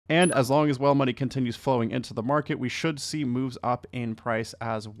And as long as whale money continues flowing into the market, we should see moves up in price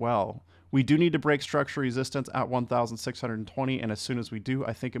as well. We do need to break structural resistance at 1,620, and as soon as we do,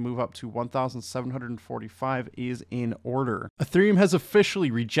 I think a move up to 1,745 is in order. Ethereum has officially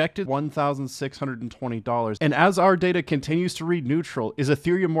rejected $1,620, and as our data continues to read neutral, is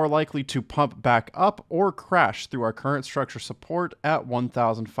Ethereum more likely to pump back up or crash through our current structure support at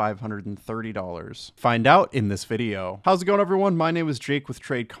 $1,530? Find out in this video. How's it going, everyone? My name is Jake with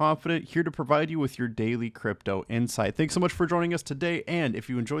Trade Confident, here to provide you with your daily crypto insight. Thanks so much for joining us today, and if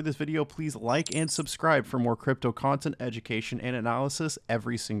you enjoyed this video, please like and subscribe for more crypto content, education, and analysis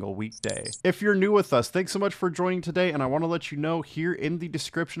every single weekday. If you're new with us, thanks so much for joining today, and I want to let you know here in the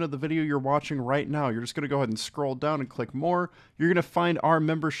description of the video you're watching right now, you're just going to go ahead and scroll down and click more. You're going to find our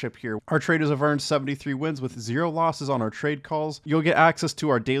membership here. Our traders have earned 73 wins with 0 losses on our trade calls. You'll get access to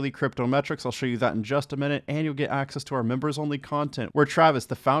our daily crypto metrics. I'll show you that in just a minute, and you'll get access to our members-only content where Travis,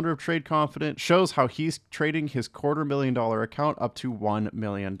 the founder of Trade Confident, shows how he's trading his $250,000 account up to $1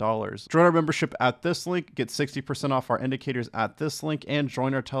 million. Join our membership at this link, get 60% off our indicators at this link, and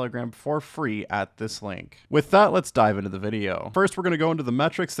join our Telegram for free at this link. With that, let's dive into the video. First, we're going to go into the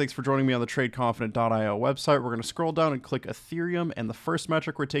metrics. Thanks for joining me on the TradeConfident.io website. We're going to scroll down and click Ethereum, and the first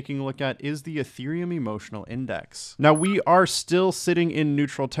metric we're taking a look at is the Ethereum Emotional Index. Now, we are still sitting in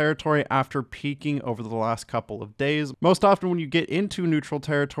neutral territory after peaking over the last couple of days. Most often when you get into neutral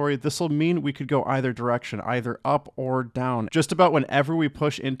territory, this will mean we could go either direction, either up or down. Just about whenever we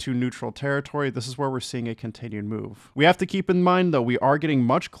push into neutral territory, this is where we're seeing a continued move. We have to keep in mind, though, we are getting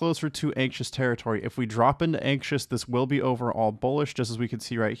much closer to anxious territory. If we drop into anxious, this will be overall bullish, just as we can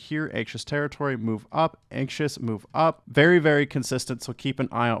see right here. Anxious territory, move up, anxious, move up. Very, very consistent, so keep an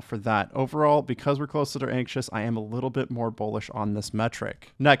eye out for that. Overall, because we're closer to anxious, I am a little bit more bullish on this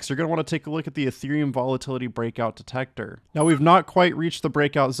metric. Next, you're going to want to take a look at the Ethereum Volatility Breakout Detector. Now, we've not quite reached the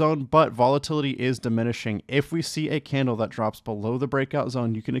breakout zone, but volatility is diminishing. If we see a candle that drops below the breakout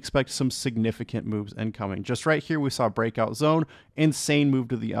zone, you can expect some significant moves incoming. Just right here, we saw breakout zone, insane move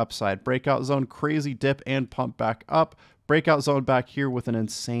to the upside. Breakout zone, crazy dip and pump back up. Breakout zone back here with an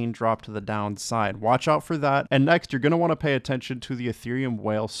insane drop to the downside. Watch out for that. And next, you're going to want to pay attention to the Ethereum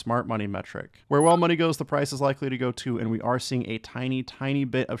Whale Smart Money metric. Where whale money goes, the price is likely to go too, and we are seeing a tiny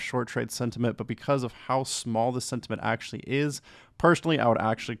bit of short trade sentiment, but because of how small the sentiment actually is, personally, I would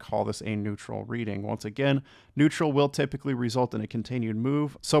actually call this a neutral reading. Once again, neutral will typically result in a continued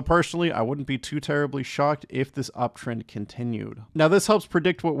move. So personally, I wouldn't be too terribly shocked if this uptrend continued. Now, this helps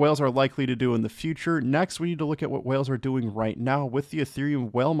predict what whales are likely to do in the future. Next, we need to look at what whales are doing right now with the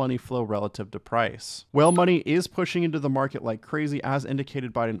Ethereum whale money flow relative to price. Whale money is pushing into the market like crazy, as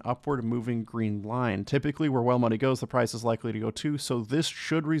indicated by an upward moving green line. Typically, where whale money goes, the price is likely to go too. So this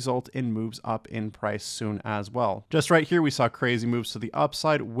should result in moves up in price soon as well. Just right here, we saw crazy moves to the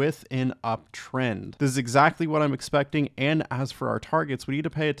upside with an uptrend. This is exactly what I'm expecting, and as for our targets, we need to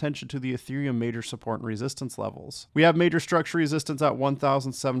pay attention to the Ethereum major support and resistance levels. We have major structure resistance at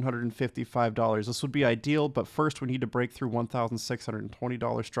 $1,755. This would be ideal, but first we need to break through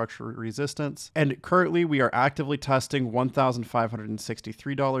 $1,620 structure resistance, and currently we are actively testing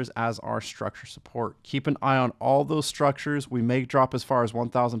 $1,563 as our structure support. Keep an eye on all those structures. We may drop as far as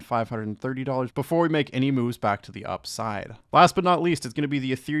 $1,530 before we make any moves back to the upside. Last but not least, it's going to be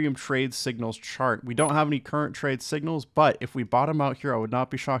the Ethereum trade signals chart. We don't have any current trade signals, but if we bottom out here, I would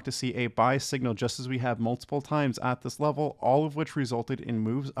not be shocked to see a buy signal just as we have multiple times at this level, all of which resulted in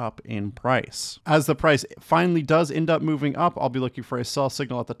moves up in price. As the price finally does end up moving up, I'll be looking for a sell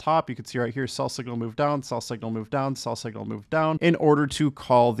signal at the top. You can see right here, sell signal move down, sell signal move down, sell signal move down, in order to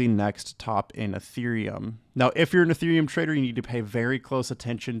call the next top in Ethereum. Now, if you're an Ethereum trader, you need to pay very close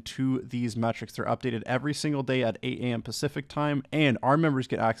attention to these metrics. They're updated every single day at 8 a.m. Pacific time, and our members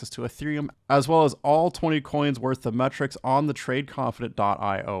get access to Ethereum, as well as all 20 coins worth of metrics on the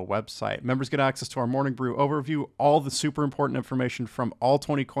TradeConfident.io website. Members get access to our Morning Brew overview, all the super important information from all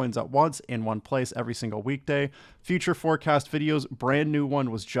 20 coins at once in one place every single weekday. Future forecast videos, brand new one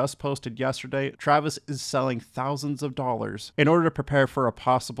was just posted yesterday. Travis is selling thousands of dollars in order to prepare for a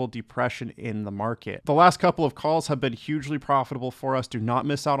possible depression in the market. The last couple of calls have been hugely profitable for us. Do not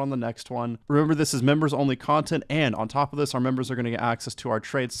miss out on the next one. Remember, this is members only content, and on top of this, our members are going to get access to our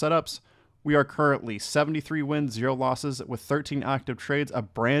trade setups, We are currently 73 wins, 0 losses with 13 active trades, a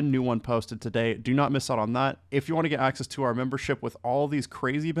brand new one posted today. Do not miss out on that. If you want to get access to our membership with all these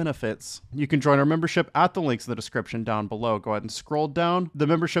crazy benefits, you can join our membership at the links in the description down below. Go ahead and scroll down. The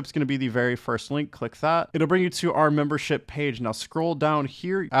membership is going to be the very first link. Click that. It'll bring you to our membership page. Now scroll down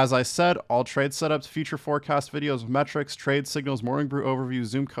here. As I said, all trade setups, future forecast videos, metrics, trade signals, morning brew overview,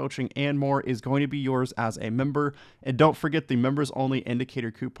 Zoom coaching, and more is going to be yours as a member. And don't forget the members only indicator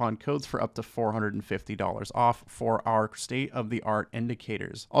coupon codes for up to $450 off for our state-of-the-art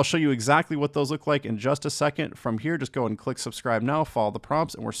indicators. I'll show you exactly what those look like in just a second. From here, just go and click subscribe now, follow the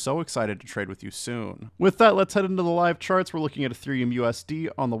prompts, and we're so excited to trade with you soon. With that, let's head into the live charts. We're looking at Ethereum USD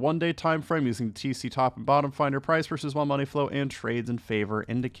on the one-day time frame using the TC top and bottom finder, price versus while money flow, and trades in favor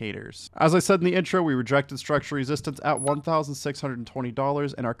indicators. As I said in the intro, we rejected structural resistance at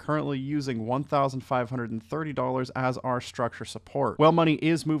 $1,620 and are currently using $1,530 as our structure support. Well, money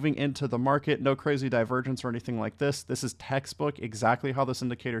is moving into the market, no crazy divergence or anything like this. This is textbook exactly how this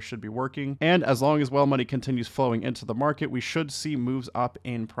indicator should be working. And as long as well money continues flowing into the market, we should see moves up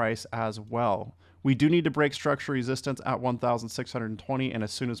in price as well. We do need to break structural resistance at 1,620, and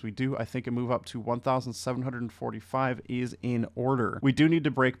as soon as we do, I think a move up to 1,745 is in order. We do need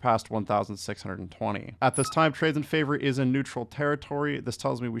to break past 1,620. At this time, trades in favor is in neutral territory. This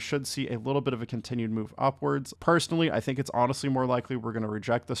tells me we should see a little bit of a continued move upwards. Personally, I think it's honestly more likely we're going to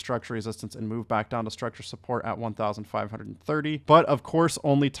reject the structural resistance and move back down to structure support at 1,530. But of course,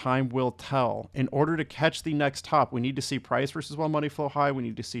 only time will tell. In order to catch the next top, we need to see price versus while money flow high. We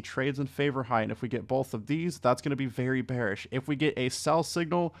need to see trades in favor high, and if we get both of these, that's going to be very bearish. If we get a sell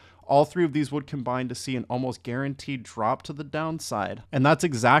signal, all three of these would combine to see an almost guaranteed drop to the downside. And that's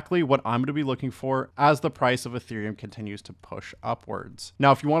exactly what I'm going to be looking for as the price of Ethereum continues to push upwards.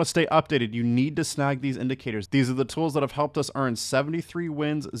 Now, if you want to stay updated, you need to snag these indicators. These are the tools that have helped us earn 73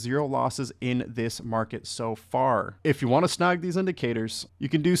 wins, 0 losses in this market so far. If you want to snag these indicators, you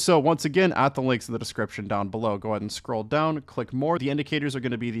can do so once again at the links in the description down below. Go ahead and scroll down, click more. The indicators are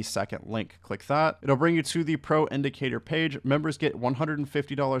going to be the second link. Click that. It'll bring you to the Pro Indicator page. Members get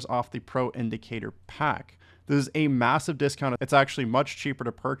 $150 off the Pro Indicator pack. This is a massive discount. It's actually much cheaper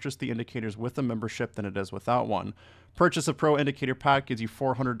to purchase the indicators with a membership than it is without one. Purchase a Pro Indicator pack gives you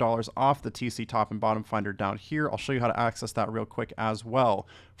 $400 off the TC top and bottom finder down here. I'll show you how to access that real quick as well.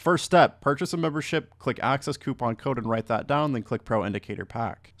 First step, purchase a membership, click access coupon code and write that down, then click Pro Indicator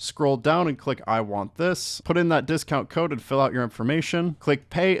pack. Scroll down and click I want this. Put in that discount code and fill out your information. Click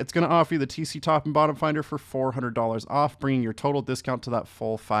pay. It's going to offer you the TC top and bottom finder for $400 off, bringing your total discount to that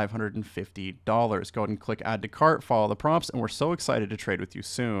full $550. Go ahead and click add to cart, follow the prompts, and we're so excited to trade with you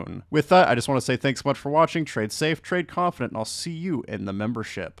soon. With that, I just want to say thanks so much for watching. Trade safe, trade confident, and I'll see you in the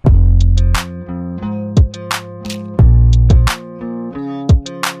membership.